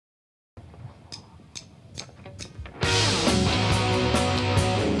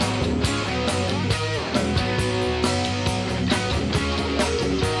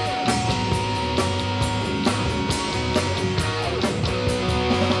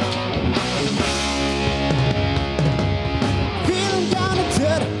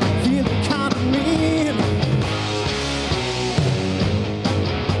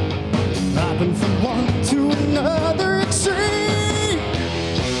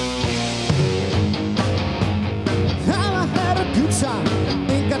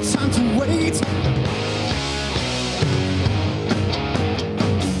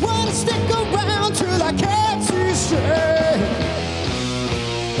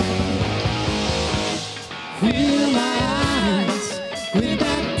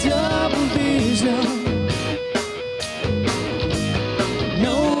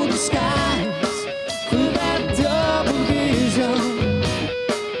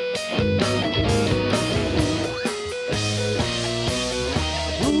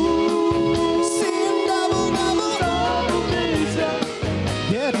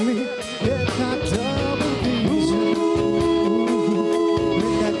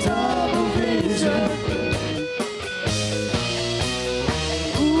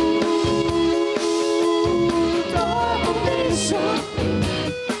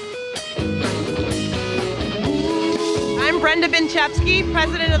Sept,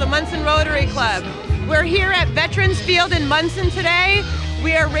 president of the Monson Rotary Club. We're here at Veterans Field in Monson today.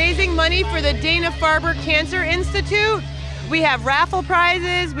 We are raising money for the Dana-Farber Cancer Institute. We have raffle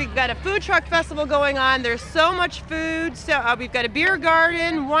prizes. We've got a food truck festival going on. There's so much food. So we've got a beer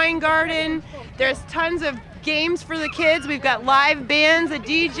garden, wine garden. There's tons of games for the kids. We've got live bands, a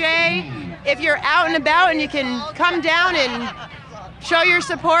DJ. If you're out and about and you can come down and show your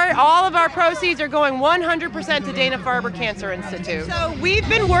support, all of our proceeds are going 100% to Dana-Farber Cancer Institute. So we've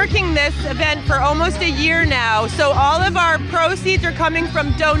been working this event for almost a year now. So all of our proceeds are coming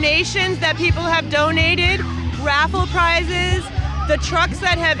from donations that people have donated, raffle prizes, the trucks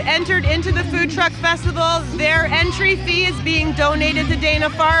that have entered into the food truck festival, their entry fee is being donated to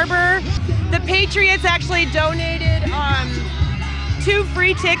Dana-Farber. The Patriots actually donated 2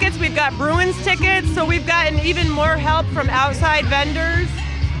 free tickets. We've got Bruins tickets, so we've gotten even more help from outside vendors.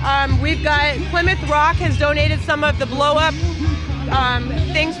 We've got Plymouth Rock has donated some of the blow-up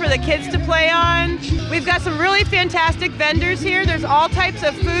things for the kids to play on. We've got some really fantastic vendors here. There's all types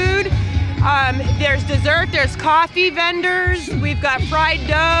of food. There's dessert, there's coffee vendors, we've got fried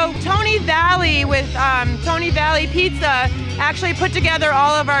dough. Tony Valley with Tony Valley Pizza actually put together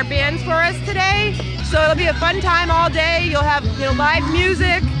all of our bands for us today. So it'll be a fun time all day. You'll have live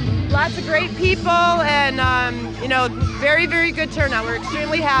music, lots of great people, and very, very good turnout. We're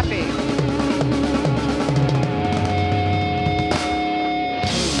extremely happy.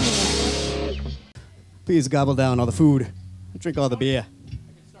 Please gobble down all the food, drink all the beer.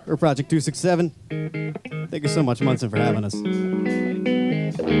 We're Project 267. Thank you so much, Monson, for having us.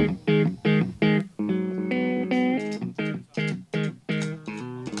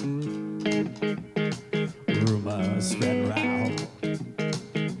 Rumors spread around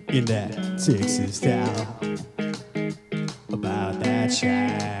in that Texas town about that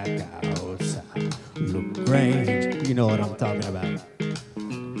shack outside. Look great, you know what I'm talking about.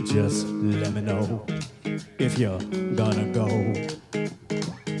 Just let me know if you're gonna go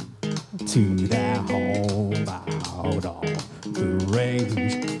to that home out on the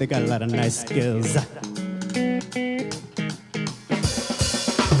range. They got a lot of nice skills.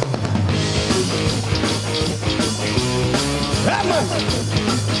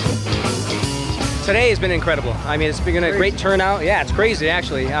 Today has been incredible. I mean, it's been a great turnout. Yeah, it's crazy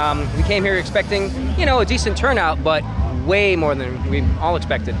actually. We came here expecting, a decent turnout, but way more than we all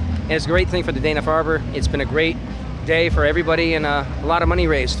expected. And it's a great thing for the Dana-Farber. It's been a great day for everybody and a lot of money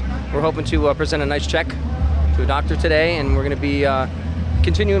raised. We're hoping to present a nice check to a doctor today, and we're going to be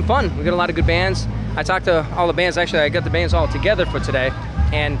continuing fun. We've got a lot of good bands. I talked to all the bands. Actually, I got the bands all together for today,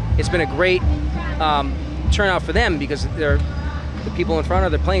 and it's been a great turnout for them because the people in front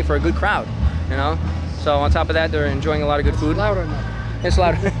they're playing for a good crowd, So on top of that, they're enjoying a lot of good food. It's loud enough. It's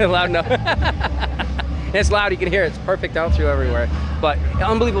loud, loud enough. It's loud, you can hear it. It's perfect out through everywhere. But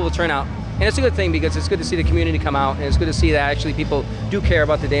unbelievable turnout. And it's a good thing because it's good to see the community come out, and it's good to see that actually people do care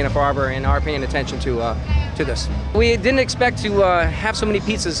about the Dana-Farber and are paying attention to this. We didn't expect to have so many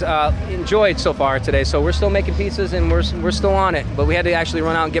pizzas enjoyed so far today, so we're still making pizzas and we're still on it. But we had to actually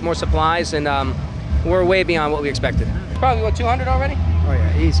run out and get more supplies, and we're way beyond what we expected. Probably, what, 200 already? Oh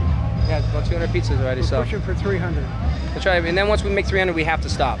yeah, easy. Yeah, about 200 pizzas already. We're pushing for 300. We'll try, and then once we make 300, we have to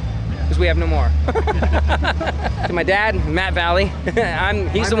stop. Because we have no more. To my dad, Matt Valley,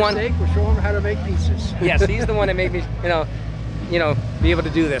 he's the one. We're showing him how to make pizzas. Yes, he's the one that made me, be able to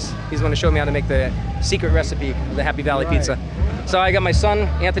do this. He's the one to show me how to make the secret recipe of the Happy Valley Pizza. So I got my son,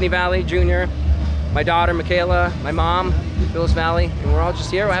 Anthony Valley Jr., my daughter, Michaela, my mom, Phyllis Valley, and we're all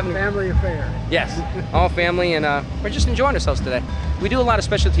just here. We're having a family affair. Yes, all family, and we're just enjoying ourselves today. We do a lot of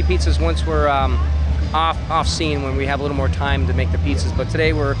specialty pizzas once we're off scene, when we have a little more time to make the pizzas, but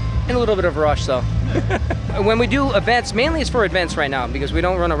today we're in a little bit of a rush. So when we do events, mainly it's for events right now because we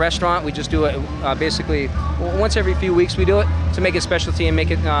don't run a restaurant. We just do it basically once every few weeks. We do it to make it specialty and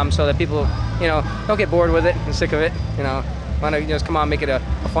make it so that people don't get bored with it and sick of it. Want to just come on, make it a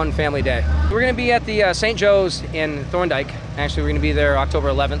fun family day. We're going to be at the St. Joe's in Thorndike. Actually, we're going to be there October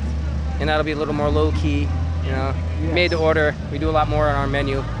 11th, and that'll be a little more low-key. Yes. Made to order. We do a lot more on our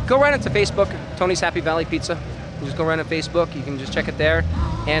menu. Go right onto Facebook, Tony's Happy Valley Pizza. You just go right on Facebook. You can just check it there.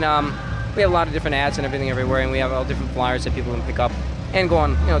 And we have a lot of different ads and everything everywhere, and we have all different flyers that people can pick up. And go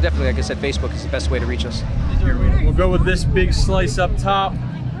on, definitely, like I said, Facebook is the best way to reach us. We'll go with this big slice up top.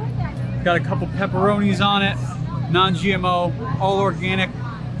 Got a couple pepperonis on it. Non-GMO, all organic.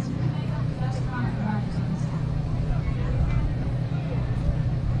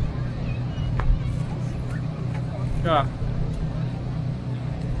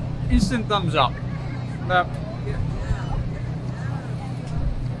 Instant thumbs up.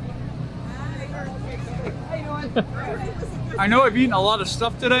 I know I've eaten a lot of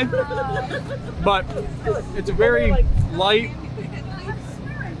stuff today, but it's a very light,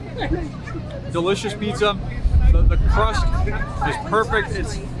 delicious pizza. The crust is perfect.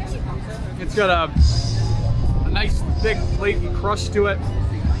 It's got a nice thick flaky crust to it.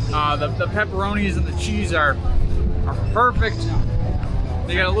 The pepperonis and the cheese are perfect.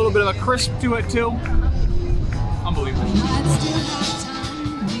 They got a little bit of a crisp to it too. Unbelievable.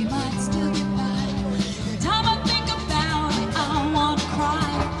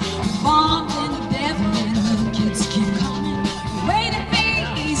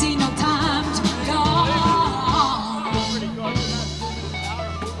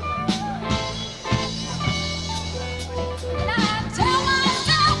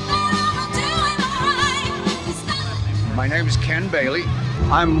 My name is Ken Bailey.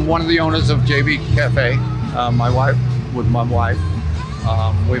 I'm one of the owners of JB Cafe. My wife.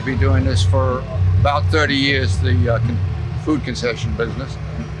 We've been doing this for about 30 years, the food concession business.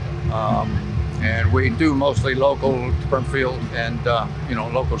 And we do mostly local Springfield and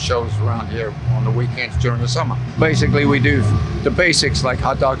local shows around here on the weekends during the summer. Basically, we do the basics like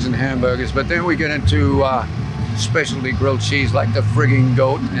hot dogs and hamburgers, but then we get into specialty grilled cheese like the frigging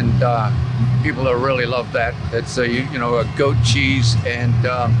goat, and people really love that. It's a goat cheese and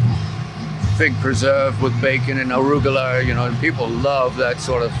fig preserve with bacon and arugula. People love that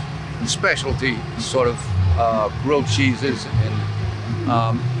sort of specialty sort of grilled cheeses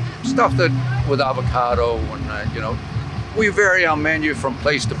and stuff that with avocado, and we vary our menu from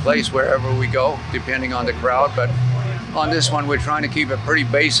place to place wherever we go depending on the crowd. But on this one, we're trying to keep it pretty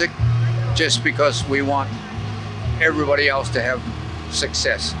basic, just because we want everybody else to have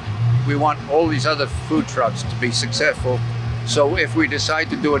success. We want all these other food trucks to be successful. So if we decide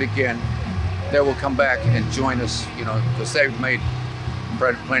to do it again, they will come back and join us, because they've made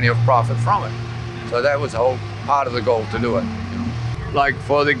plenty of profit from it. So that was the whole part of the goal to do it. Like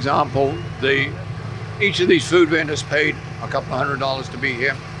for example, each of these food vendors paid a couple $100 to be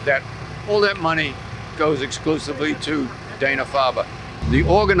here. All that money goes exclusively to Dana-Farber. The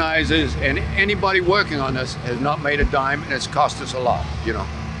organizers and anybody working on this has not made a dime, and it's cost us a lot,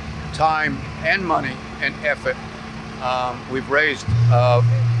 time and money and effort. We've raised,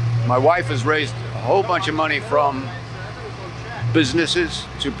 my wife has raised a whole bunch of money from businesses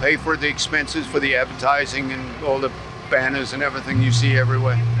to pay for the expenses for the advertising and all the banners and everything you see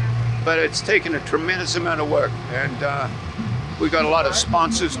everywhere. But it's taken a tremendous amount of work, and we got a lot of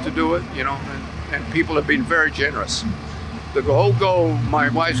sponsors to do it, and people have been very generous. The whole goal, my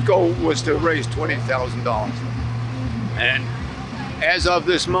wife's goal, was to raise $20,000. And as of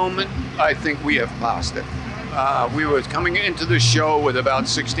this moment, I think we have passed it. We were coming into the show with about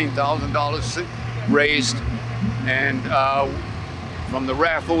 $16,000 raised, and from the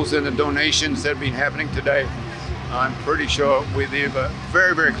raffles and the donations that have been happening today, I'm pretty sure we're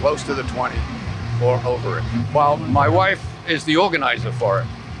very, very close to the 20 or over it. Well, my wife is the organizer for it,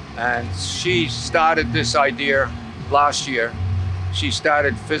 and she started this idea last year. She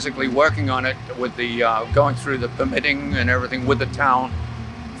started physically working on it with the going through the permitting and everything with the town,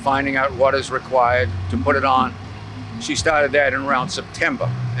 finding out what is required to put it on. She started that in around September,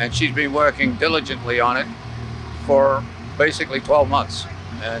 and she's been working diligently on it for basically 12 months.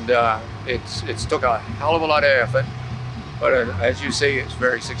 And it's took a hell of a lot of effort, but as you see, it's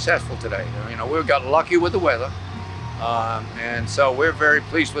very successful today. We got lucky with the weather, and so we're very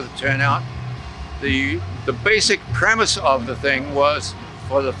pleased with the turnout. The basic premise of the thing was,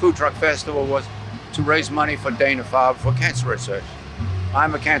 for the Food Truck Festival, was to raise money for Dana-Farber for cancer research.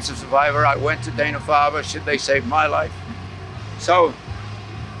 I'm a cancer survivor. I went to Dana-Farber. They saved my life. So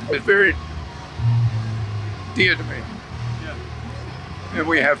it's very dear to me. Yeah. And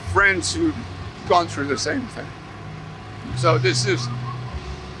we have friends who've gone through the same thing. So this is,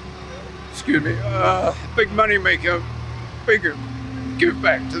 big money maker, bigger give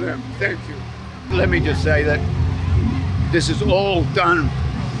back to them. Thank you. Let me just say that this is all done,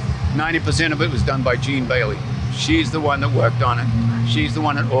 90% of it was done by Jean Bailey. She's the one that worked on it. She's the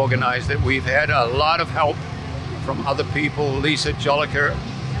one that organized it. We've had a lot of help from other people. Lisa Jolliker,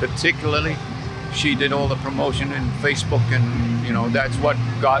 particularly, she did all the promotion in Facebook, and that's what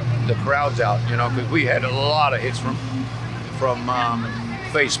got the crowds out, because we had a lot of hits from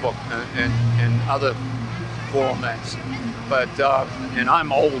Facebook and other formats. But and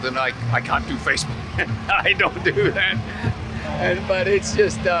I'm old and I can't do Facebook. I don't do that. But it's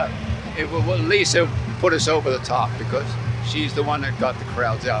just Lisa put us over the top, because she's the one that got the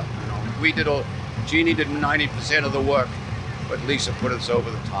crowds out. We did Jeannie did 90% of the work, but Lisa put us over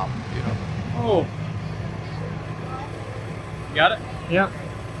the top. Oh, you got it? Yeah.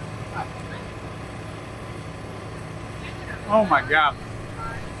 Oh my God.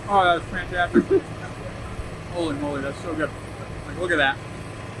 Oh, that's fantastic. Holy moly, that's so good. Like, look at that.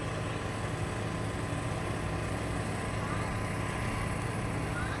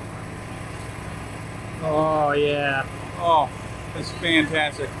 Oh yeah. Oh, that's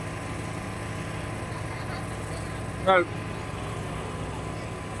fantastic.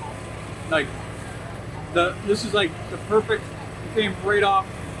 Like this is like the perfect. It came right out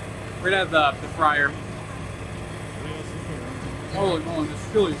of the fryer. Holy moly,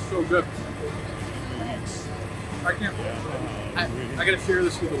 this chili is so good. I gotta share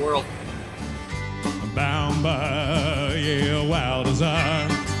this with the world. Bound by a wild desire,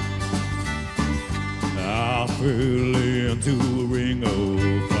 I fell into a ring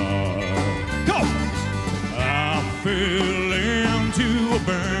of fire. Go! I fell into a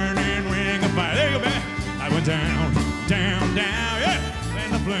burning ring of fire. There you go, man. I went down, down, down, yeah.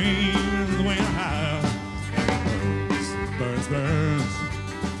 And the flames went higher. Burns, burns.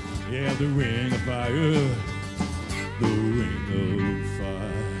 Yeah, the ring of fire. The ring of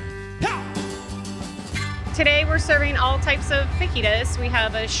fire. Today we're serving all types of fajitas. We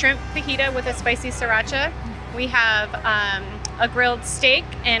have a shrimp fajita with a spicy sriracha. We have a grilled steak,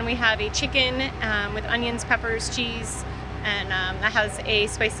 and we have a chicken with onions, peppers, cheese, and that has a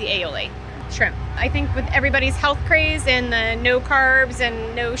spicy aioli shrimp. I think with everybody's health craze and the no carbs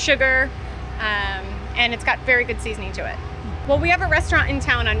and no sugar, and it's got very good seasoning to it. Well, we have a restaurant in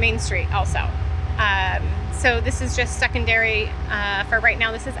town on Main Street also. So this is just secondary for right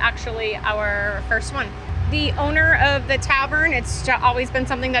now. This is actually our first one. The owner of the Tavern, it's always been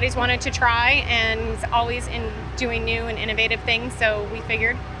something that he's wanted to try, and he's always in doing new and innovative things, so we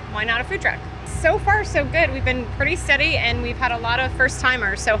figured, why not a food truck? So far, so good. We've been pretty steady, and we've had a lot of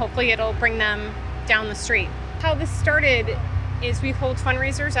first-timers, so hopefully it'll bring them down the street. How this started is we hold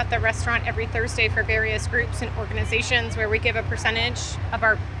fundraisers at the restaurant every Thursday for various groups and organizations where we give a percentage of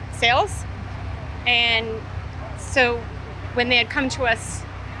our sales. And so when they had come to us,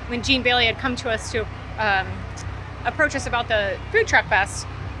 when Gene Bailey had come to us to approach us about the Food Truck Fest,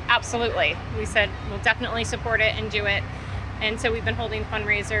 absolutely. We said we'll definitely support it and do it. And so we've been holding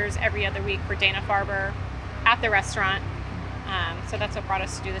fundraisers every other week for Dana-Farber at the restaurant. So that's what brought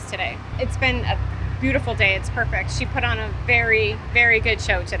us to do this today. It's been a beautiful day. It's perfect. She put on a very, very good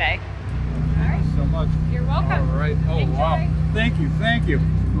show today. All right. Thank you so much. You're welcome. All right. Oh, Enjoy. wow. Thank you. Thank you.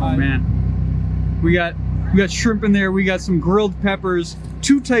 Oh, man. We got shrimp in there. We got some grilled peppers,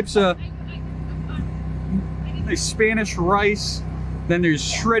 two types of Spanish rice. Then there's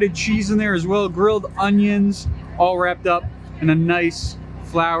shredded cheese in there as well, grilled onions, all wrapped up in a nice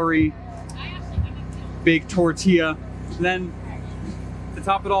floury baked tortilla. Then to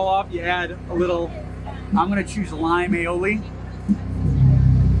top it all off, you add a little, I'm gonna choose lime aioli.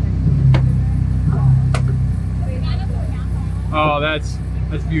 Oh, that's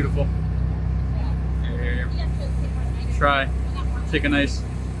beautiful. Here. Try, take a nice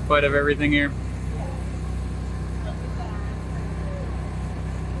bite of everything here.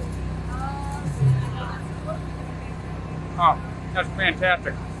 Oh, that's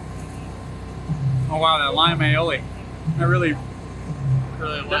fantastic. Oh wow, that lime aioli. That really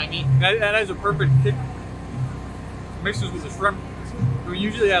limey. That has a perfect kick. Mixes with the shrimp. I mean,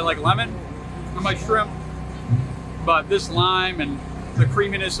 usually I like lemon on my shrimp, but this lime and the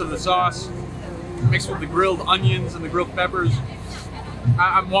creaminess of the sauce mixed with the grilled onions and the grilled peppers,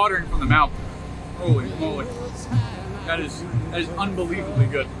 I'm watering from the mouth. Holy moly. That is unbelievably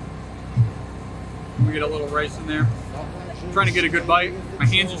good. We get a little rice in there. I'm trying to get a good bite. My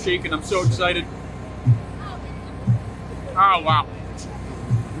hands are shaking. I'm so excited. Oh wow.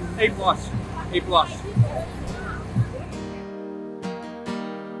 A+. A+.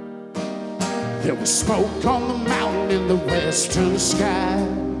 There was smoke on the mountain in the western sky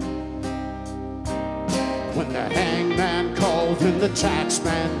when the hangman called and the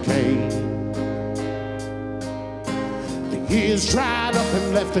taxman came. The years dried up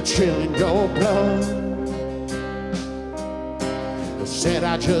and left a chill in your blood. I said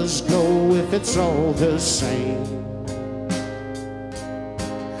I just go if it's all the same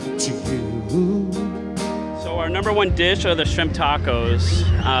to you. So our number one dish are the shrimp tacos.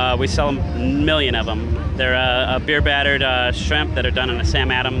 We sell a million of them. They're a beer battered shrimp that are done in a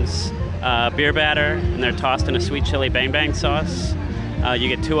Sam Adams beer batter, and they're tossed in a sweet chili bang bang sauce.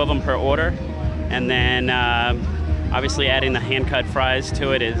 You get 2 of them per order, and then obviously adding the hand-cut fries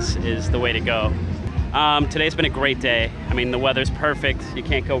to it is the way to go. Today's been a great day. I mean, the weather's perfect. You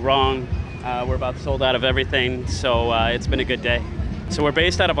can't go wrong. We're about sold out of everything, so it's been a good day. So we're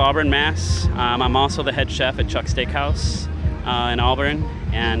based out of Auburn, Mass. I'm also the head chef at Chuck's Steakhouse. in Auburn,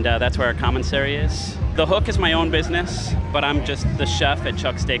 and that's where our commissary is. The Hook is my own business, but I'm just the chef at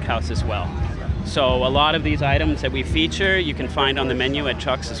Chuck's Steakhouse as well. So a lot of these items that we feature, you can find on the menu at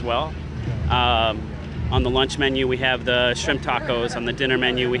Chuck's as well. On the lunch menu, we have the shrimp tacos. On the dinner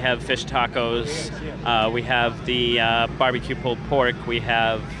menu, we have fish tacos. We have the barbecue pulled pork. We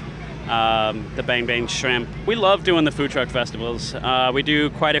have the Bang Bang shrimp. We love doing the food truck festivals. We do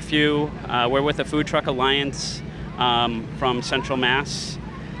quite a few. We're with the Food Truck Alliance from Central Mass.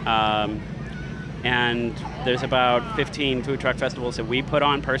 And there's about 15 food truck festivals that we put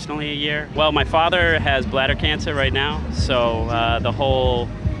on personally a year. Well, my father has bladder cancer right now, so the whole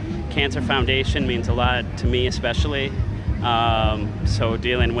Cancer Foundation means a lot to me especially. So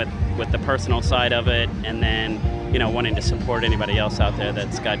dealing with the personal side of it, and then wanting to support anybody else out there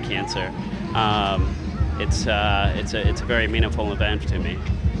that's got cancer. It's a very meaningful event to me.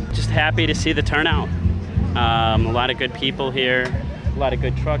 Just happy to see the turnout. A lot of good people here. A lot of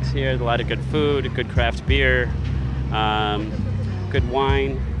good trucks here, a lot of good food, good craft beer, good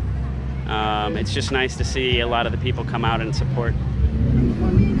wine. It's just nice to see a lot of the people come out and support.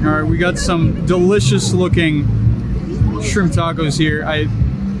 All right, we got some delicious looking shrimp tacos here.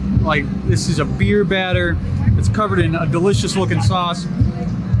 This is a beer batter. It's covered in a delicious looking sauce.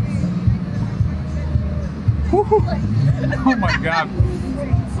 Woo-hoo. Oh my God.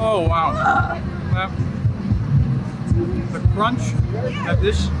 Oh wow. The crunch that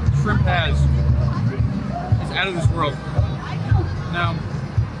this shrimp has is out of this world. Now,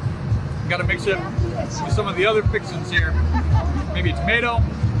 you gotta mix it with some of the other fixings here. Maybe a tomato,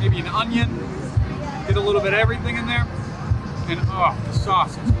 maybe an onion. Get a little bit of everything in there. And oh, the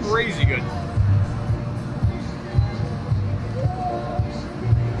sauce is crazy good.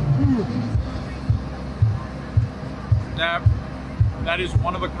 That is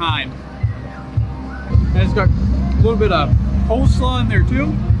one of a kind. And it's got a little bit of coleslaw in there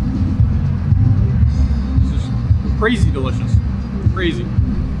too. This is crazy delicious. Crazy.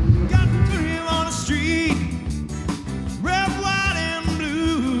 Got to him on the street, red, white, and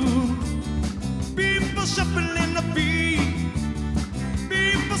blue. People shopping in the feet,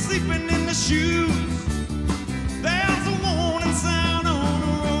 people sleeping in the shoes. There's a warning sign on the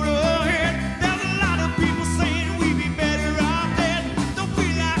road ahead. There's a lot of people saying we'd be better off dead. Don't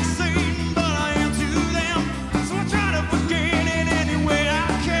feel like Satan, but I am to them. So I try to forget it any way I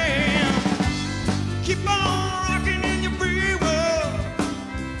can. Keep on rocking in your free world.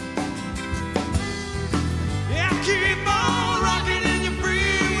 Yeah, keep on rocking in your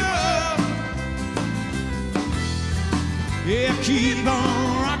free world. Yeah, keep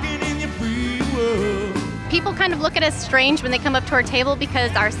on rocking in your free world. People kind of look at us strange when they come up to our table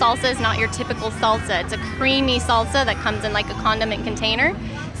because our salsa is not your typical salsa. It's a creamy salsa that comes in like a condiment container.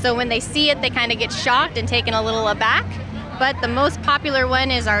 So when they see it, they kind of get shocked and taken a little aback. But the most popular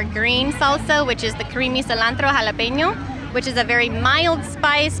one is our green salsa, which is the creamy cilantro jalapeno, which is a very mild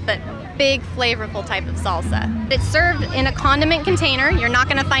spice but big flavorful type of salsa. It's served in a condiment container. You're not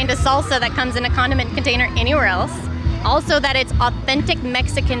going to find a salsa that comes in a condiment container anywhere else. Also that it's authentic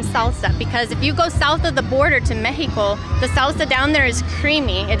Mexican salsa, because if you go south of the border to Mexico, the salsa down there is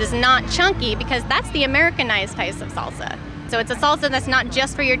creamy. It is not chunky because that's the Americanized type of salsa. So it's a salsa that's not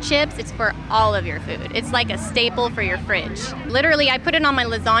just for your chips, it's for all of your food. It's like a staple for your fridge. Literally, I put it on my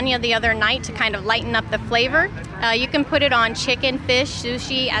lasagna the other night to kind of lighten up the flavor. You can put it on chicken, fish,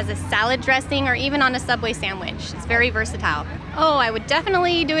 sushi, as a salad dressing, or even on a Subway sandwich. It's very versatile. Oh, I would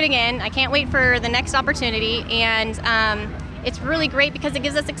definitely do it again. I can't wait for the next opportunity, and it's really great because it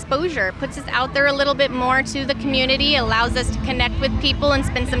gives us exposure, puts us out there a little bit more to the community, allows us to connect with people and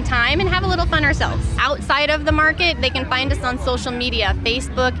spend some time and have a little fun ourselves. Outside of the market, they can find us on social media,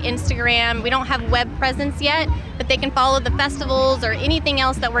 Facebook, Instagram. We don't have web presence yet, but they can follow the festivals or anything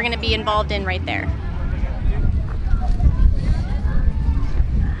else that we're going to be involved in right there.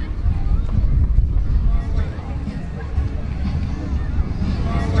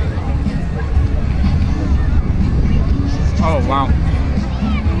 Oh wow,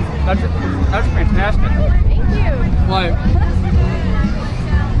 that's fantastic. Thank you. Like,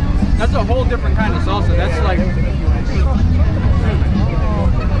 that's a whole different kind of salsa. That's like,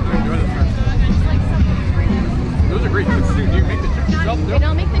 those are great chips too. Do you make the chips yourself too? We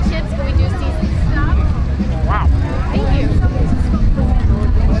don't make the chips, but we do season stuff. Wow. Thank you.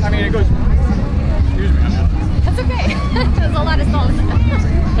 I mean, it goes. Excuse me. That's okay. There's a lot of salsa.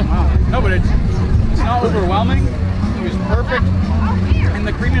 Wow. No, but it's not overwhelming. It was perfect. And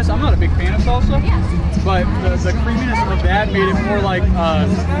the creaminess, I'm not a big fan of salsa, but the creaminess of that made it more like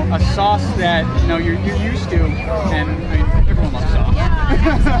a sauce that you're used to, and I mean, everyone loves sauce. Yeah,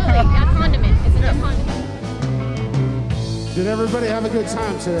 absolutely. A condiment. It's a condiment. Did everybody have a good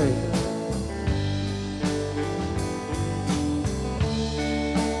time today?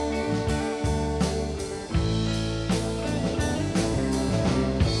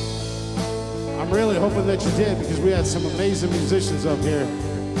 I'm really hoping that you did, because we had some amazing musicians up here.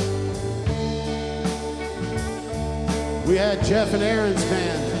 We had Jeff and Aaron's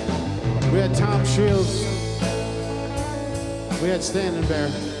band. We had Tom Shields. We had Standing Bear.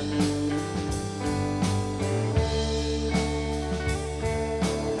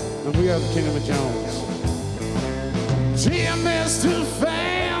 And we have the King of the Jones. Dear Mr.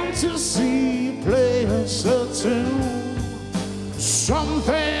 Fantasy, play us a tune.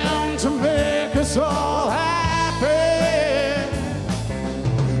 Something to make us all happy.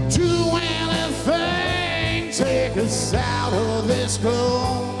 Do anything, take us out of this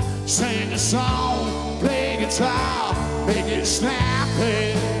gloom. Sing a song, play guitar, make it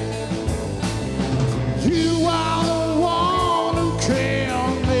snappy. You are the one who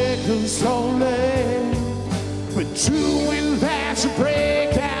can make us holy, but doing that to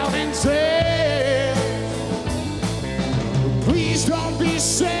break out in tears. Please don't be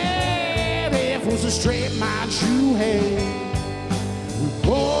sad if it was a straight match you had. We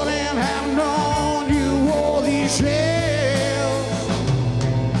wouldn't have known you all these years.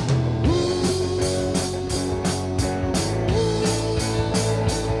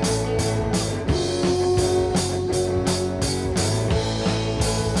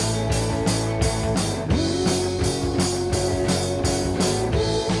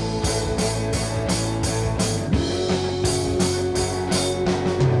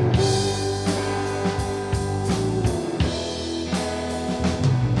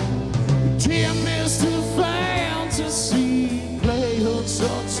 Dear Mr. Fantasy, play us a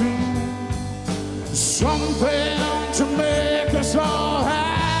tune. Something to make us all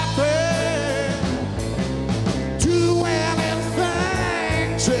happy. Do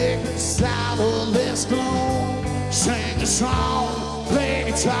anything, take us out of this gloom. Sing a song, play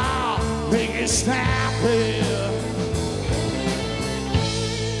guitar, make it snappy.